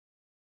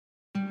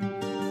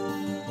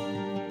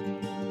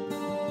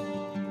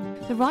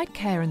The right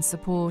care and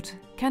support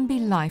can be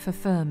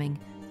life-affirming,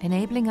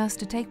 enabling us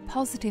to take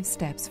positive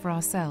steps for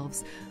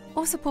ourselves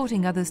or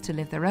supporting others to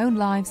live their own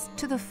lives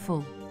to the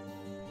full.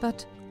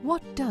 But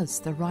what does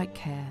the right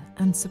care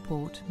and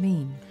support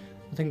mean?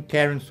 I think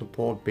care and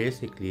support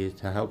basically is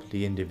to help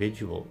the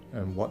individual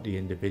and what the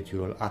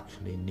individual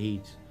actually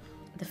needs.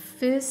 The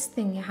first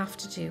thing you have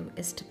to do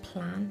is to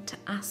plan, to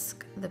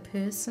ask the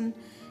person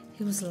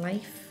whose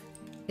life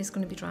is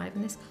going to be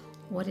driving this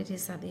what it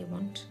is that they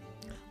want.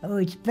 Oh,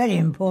 it's very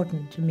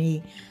important to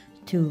me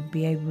to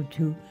be able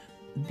to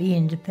be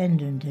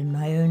independent in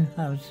my own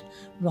house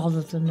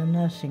rather than a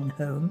nursing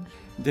home.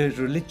 The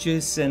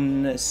religious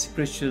and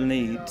spiritual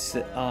needs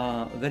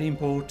are very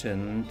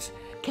important.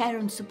 Care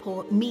and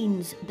support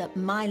means that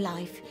my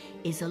life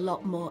is a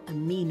lot more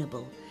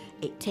amenable.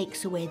 It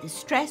takes away the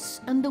stress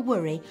and the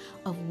worry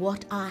of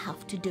what I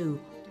have to do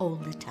all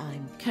the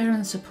time. Care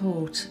and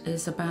support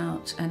is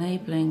about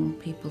enabling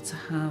people to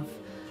have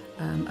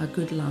a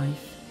good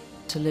life,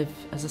 to live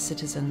as a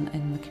citizen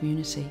in the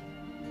community.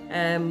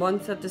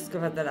 Once I've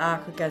discovered that I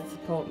could get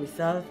support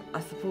myself,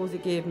 I suppose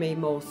it gave me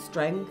more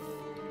strength.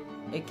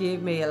 It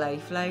gave me a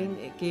lifeline.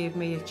 It gave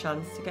me a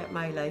chance to get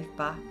my life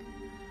back.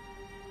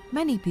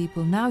 Many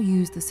people now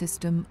use the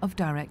system of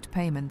direct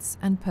payments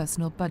and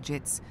personal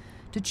budgets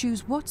to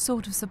choose what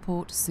sort of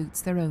support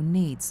suits their own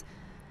needs,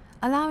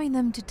 allowing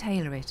them to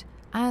tailor it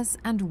as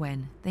and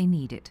when they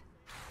need it.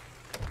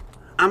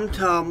 I'm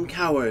Tom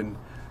Cowan.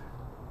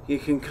 You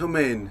can come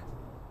in.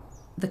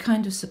 The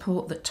kind of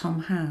support that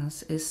Tom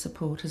has is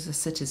support as a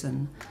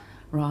citizen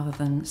rather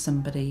than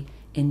somebody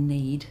in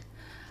need,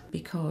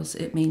 because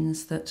it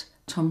means that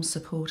Tom's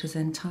support is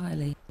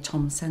entirely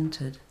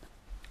Tom-centred.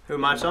 Who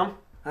am I, Tom?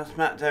 That's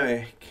Matt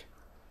Derrick.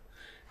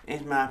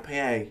 He's my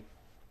PA.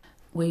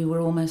 We were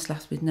almost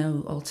left with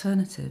no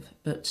alternative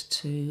but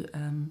to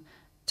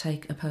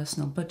take a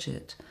personal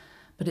budget,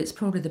 but it's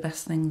probably the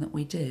best thing that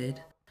we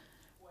did.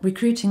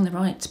 Recruiting the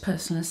right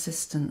personal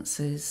assistants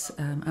is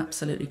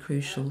absolutely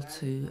crucial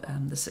to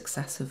the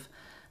success of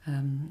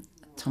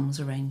Tom's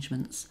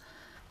arrangements.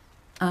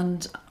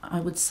 And I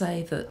would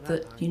say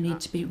that you need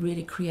to be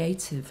really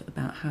creative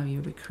about how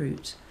you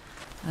recruit.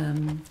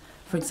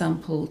 For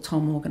example,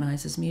 Tom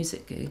organises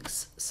music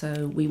gigs,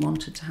 so we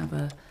wanted to have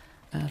a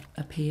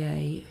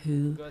PA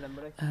who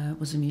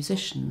was a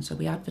musician, so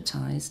we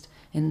advertised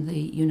in the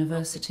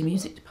university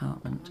music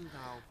department.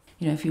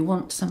 You know, if you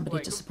want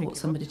somebody to support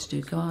somebody to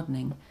do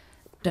gardening,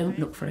 don't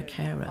look for a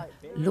carer,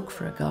 look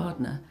for a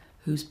gardener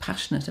who's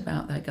passionate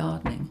about their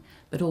gardening,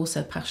 but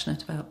also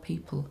passionate about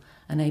people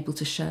and able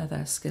to share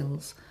their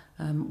skills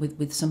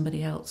with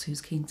somebody else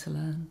who's keen to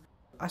learn.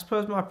 I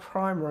suppose my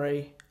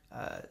primary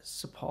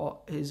support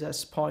is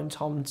supporting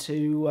Tom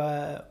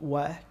to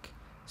work,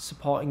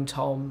 supporting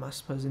Tom, I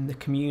suppose, in the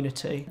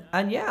community.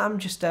 And yeah, I'm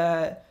just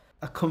a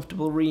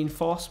comfortable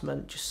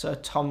reinforcement, just so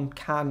Tom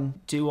can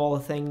do all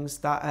the things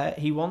that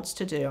he wants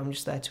to do. I'm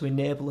just there to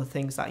enable the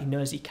things that he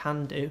knows he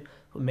can do,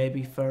 but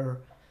maybe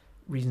for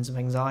reasons of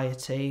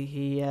anxiety,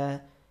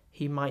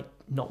 he might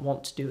not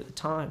want to do at the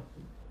time.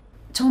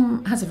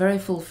 Tom has a very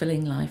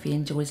fulfilling life. He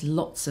enjoys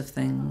lots of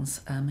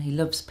things. He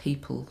loves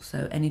people,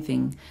 so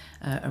anything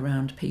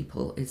around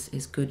people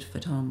is good for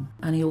Tom.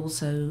 And he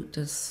also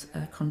does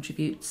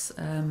contributes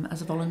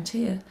as a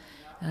volunteer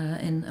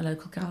in a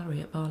local gallery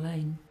at Bar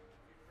Lane.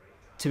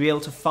 To be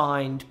able to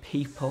find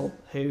people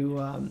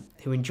who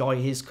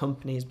enjoy his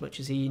company as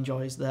much as he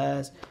enjoys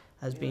theirs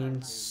has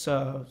been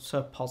so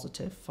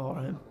positive for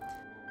him.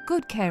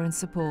 Good care and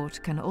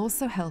support can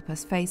also help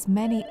us face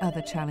many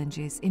other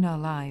challenges in our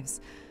lives.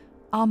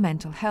 Our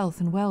mental health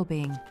and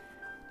well-being,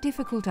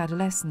 difficult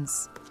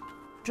adolescence,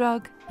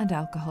 drug and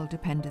alcohol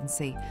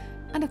dependency,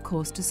 and of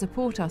course to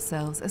support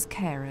ourselves as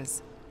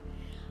carers.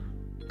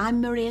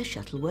 I'm Maria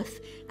Shuttleworth.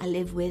 I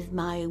live with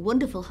my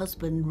wonderful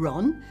husband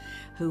Ron,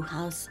 who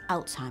has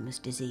Alzheimer's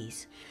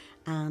disease.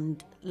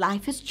 And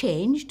life has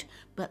changed,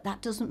 but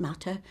that doesn't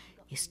matter.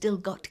 You've still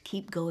got to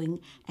keep going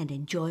and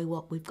enjoy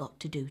what we've got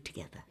to do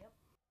together.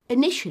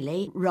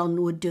 Initially,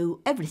 Ron would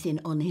do everything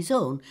on his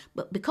own,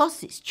 but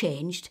because it's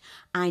changed,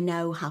 I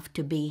now have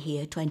to be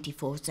here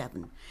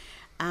 24/7.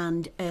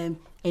 And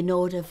in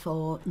order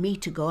for me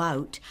to go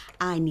out,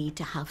 I need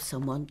to have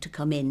someone to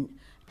come in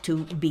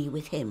to be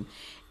with him.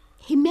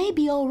 He may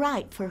be all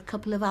right for a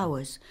couple of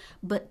hours,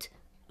 but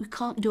we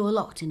can't do a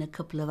lot in a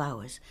couple of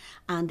hours.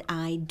 And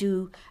I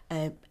do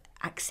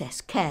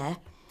access care.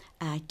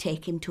 I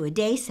take him to a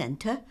day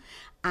centre,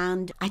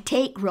 and I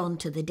take Ron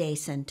to the day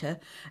centre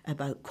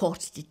about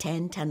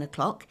 10:15, 10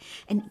 o'clock,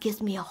 and it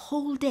gives me a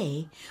whole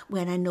day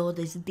when I know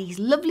there's these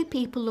lovely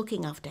people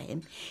looking after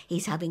him.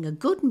 He's having a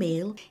good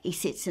meal, he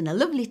sits in a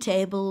lovely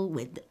table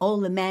with all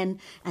the men,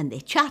 and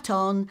they chat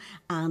on,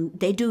 and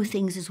they do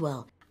things as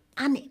well.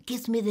 And it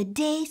gives me the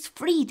day's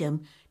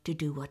freedom to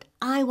do what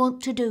I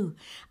want to do,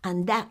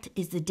 and that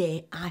is the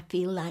day I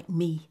feel like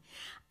me,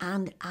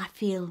 and I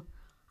feel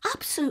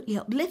absolutely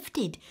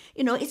uplifted.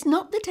 You know, it's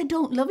not that I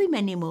don't love him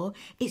anymore,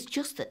 it's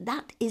just that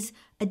that is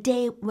a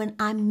day when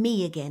I'm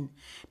me again,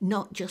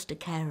 not just a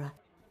carer.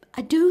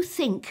 I do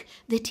think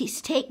that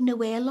it's taken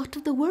away a lot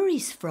of the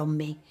worries from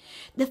me.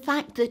 The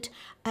fact that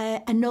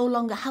I no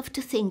longer have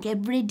to think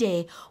every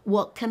day,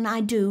 what can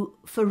I do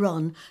for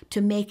Ron to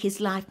make his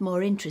life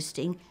more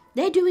interesting?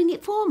 They're doing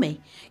it for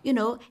me. You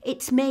know,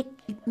 it's made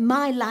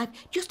my life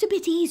just a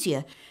bit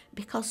easier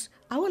because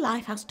our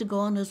life has to go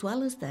on as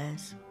well as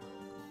theirs.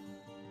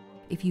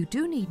 If you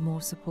do need more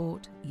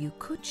support, you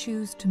could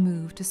choose to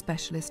move to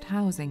specialist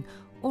housing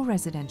or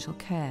residential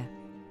care.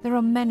 There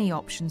are many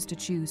options to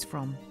choose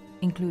from,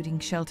 including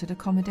sheltered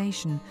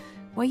accommodation,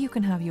 where you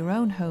can have your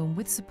own home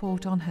with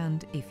support on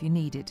hand if you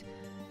need it,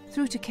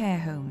 through to care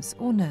homes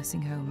or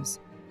nursing homes.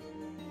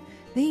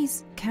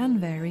 These can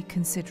vary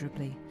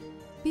considerably.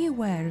 Be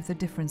aware of the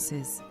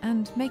differences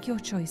and make your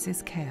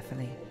choices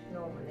carefully.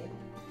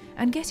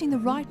 And getting the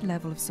right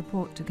level of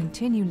support to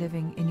continue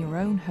living in your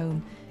own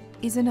home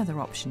is another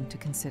option to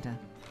consider.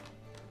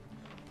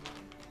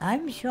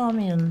 I'm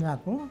Charmian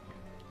Lovell,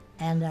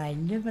 and I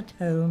live at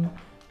home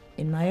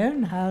in my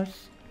own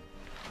house,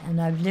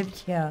 and I've lived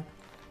here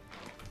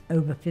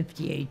over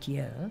 58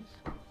 years.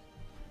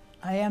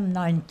 I am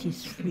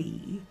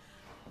 93,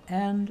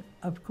 and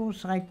of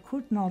course I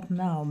could not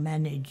now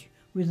manage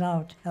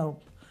without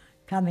help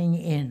coming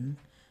in.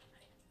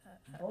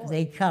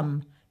 They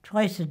come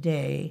twice a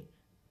day,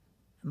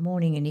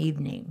 morning and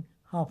evening,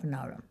 half an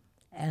hour,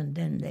 and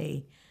then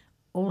they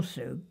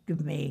also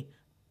give me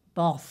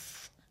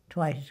baths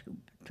twice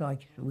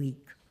a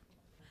week.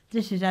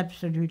 This is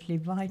absolutely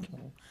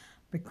vital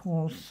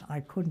because I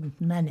couldn't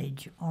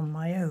manage on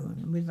my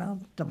own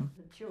without them.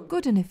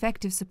 Good and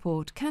effective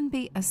support can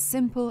be as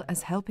simple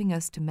as helping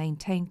us to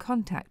maintain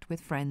contact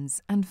with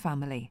friends and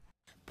family.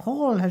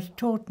 Paul has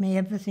taught me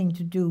everything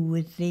to do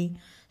with the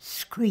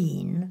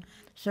screen,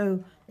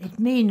 so it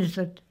means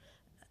that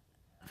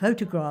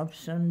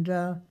photographs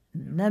and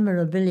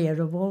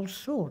memorabilia of all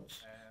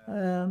sorts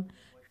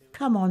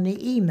come on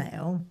the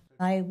email.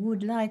 I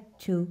would like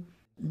to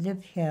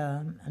live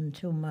here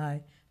until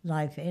my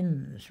life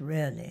ends,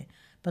 really,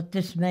 but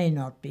this may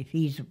not be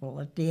feasible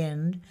at the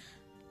end,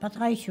 but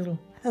I shall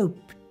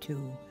hope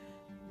to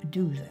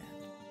do that.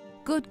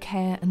 Good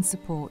care and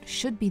support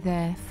should be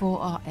there for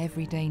our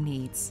everyday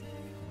needs.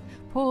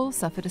 Paul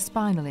suffered a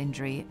spinal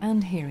injury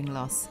and hearing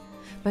loss,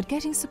 but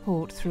getting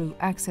support through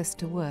Access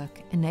to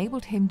Work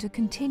enabled him to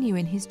continue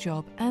in his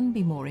job and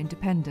be more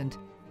independent.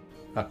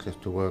 Access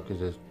to Work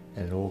is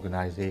an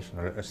organisation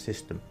or a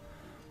system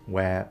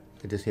where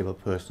a disabled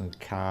person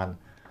can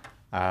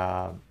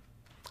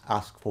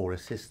ask for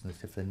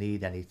assistance if they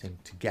need anything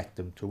to get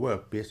them to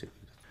work,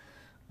 basically.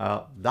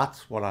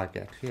 That's what I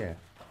get here.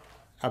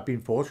 I've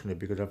been fortunate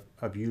because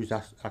I've used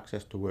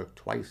Access to Work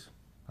twice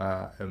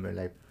in my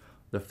life.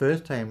 The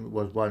first time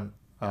was when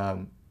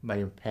my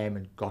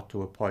impairment got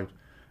to a point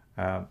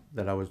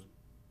that I was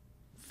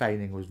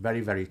finding was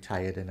very, very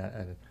tired,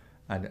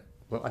 and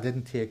well, I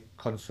didn't take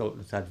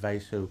consultants'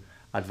 advice who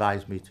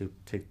advised me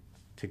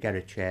to get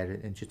a chair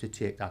and just to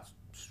take that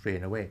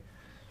strain away.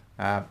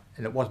 And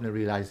it wasn't a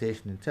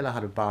realisation until I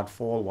had a bad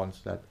fall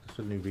once that I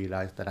suddenly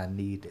realised that I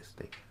need this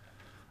thing.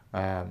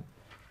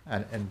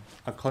 And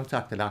I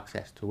contacted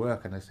Access to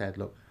Work and I said,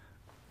 look,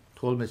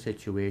 told my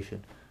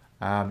situation,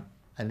 and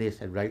they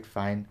said, right,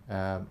 fine,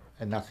 and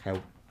that's how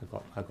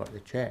I got the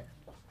chair.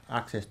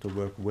 Access to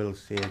Work will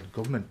say, the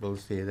government will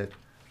say that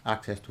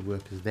Access to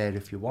Work is there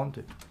if you want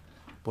it.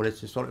 But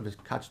it's a sort of a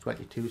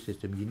catch-22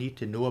 system. You need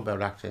to know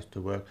about Access to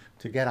Work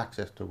to get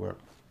access to work.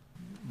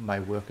 My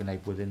working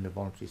life within the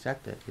voluntary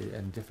sector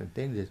and different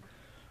things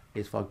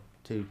is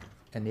to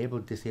enable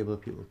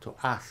disabled people to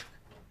ask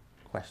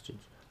questions,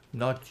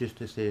 not just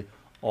to say,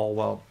 oh,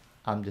 well,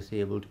 I'm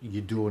disabled,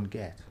 you don't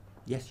get.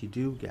 Yes, you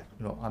do get.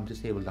 You know, I'm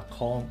disabled, I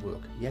can't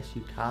work. Yes,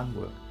 you can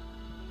work.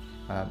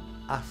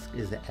 Ask,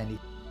 is there any?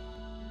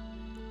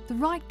 The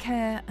right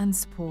care and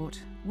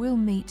support will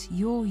meet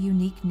your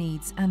unique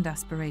needs and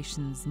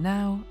aspirations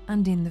now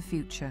and in the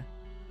future.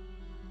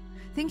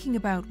 Thinking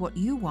about what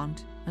you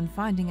want and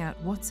finding out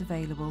what's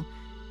available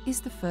is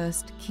the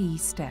first key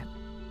step.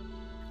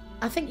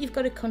 I think you've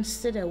got to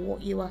consider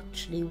what you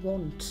actually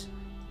want.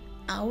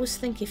 I always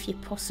think if you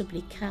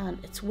possibly can,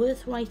 it's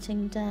worth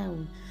writing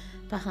down,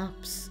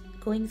 perhaps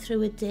going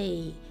through a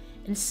day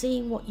and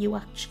seeing what you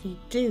actually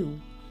do.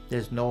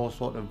 There's no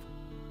sort of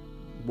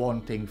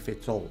one thing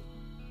fits all.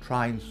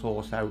 Try and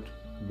source out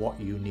what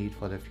you need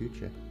for the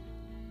future.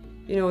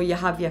 You know, you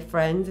have your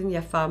friends and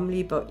your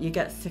family, but you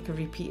get sick of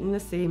repeating the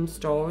same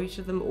story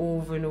to them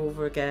over and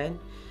over again.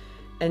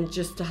 And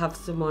just to have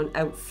someone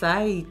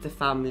outside the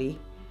family,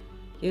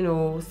 you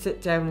know,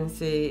 sit down and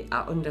say,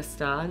 I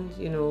understand,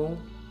 you know.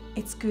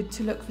 It's good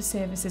to look for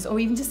services or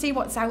even to see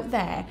what's out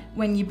there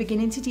when you're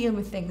beginning to deal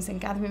with things and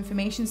gather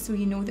information, so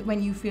you know that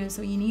when you feel as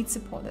though you need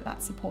support,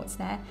 that support's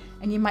there,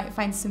 and you might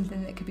find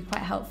something that could be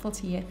quite helpful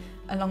to you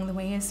along the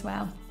way as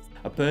well.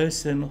 A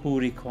person who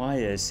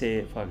requires,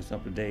 say, for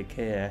example,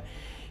 daycare,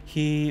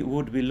 he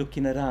would be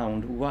looking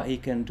around what he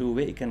can do,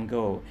 where he can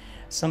go.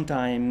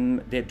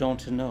 Sometimes they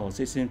don't know,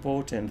 so it's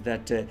important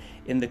that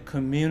in the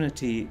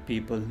community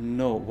people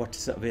know what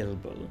is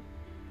available.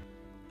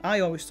 I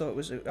always thought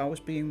I was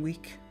being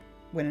weak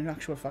when in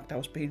actual fact I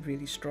was being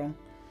really strong.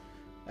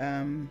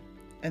 And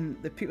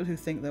the people who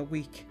think they're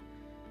weak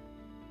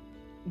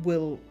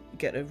will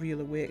get a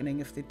real awakening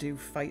if they do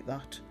fight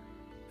that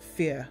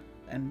fear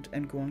and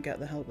go and get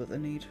the help that they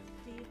need.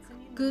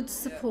 Good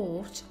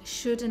support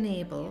should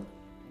enable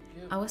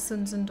our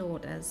sons and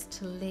daughters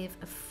to live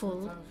a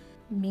full,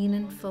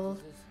 meaningful,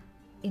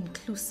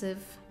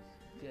 inclusive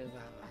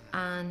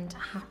and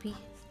happy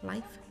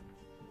life.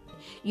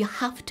 You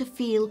have to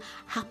feel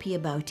happy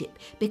about it,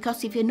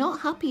 because if you're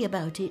not happy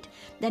about it,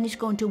 then it's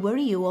going to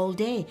worry you all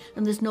day,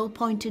 and there's no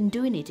point in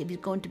doing it if you're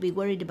going to be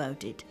worried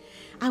about it.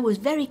 I was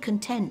very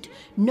content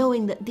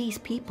knowing that these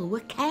people were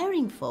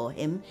caring for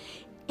him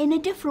in a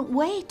different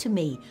way to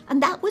me,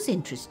 and that was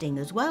interesting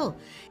as well.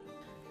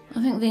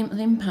 I think the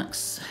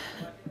impact's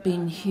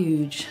been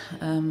huge.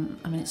 I mean,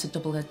 it's a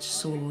double-edged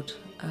sword.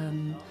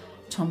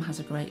 Tom has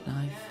a great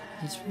life.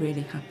 He's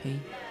really happy.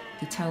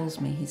 He tells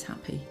me he's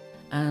happy.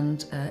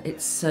 And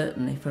it's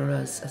certainly for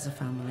us as a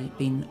family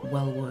been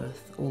well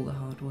worth all the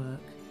hard work.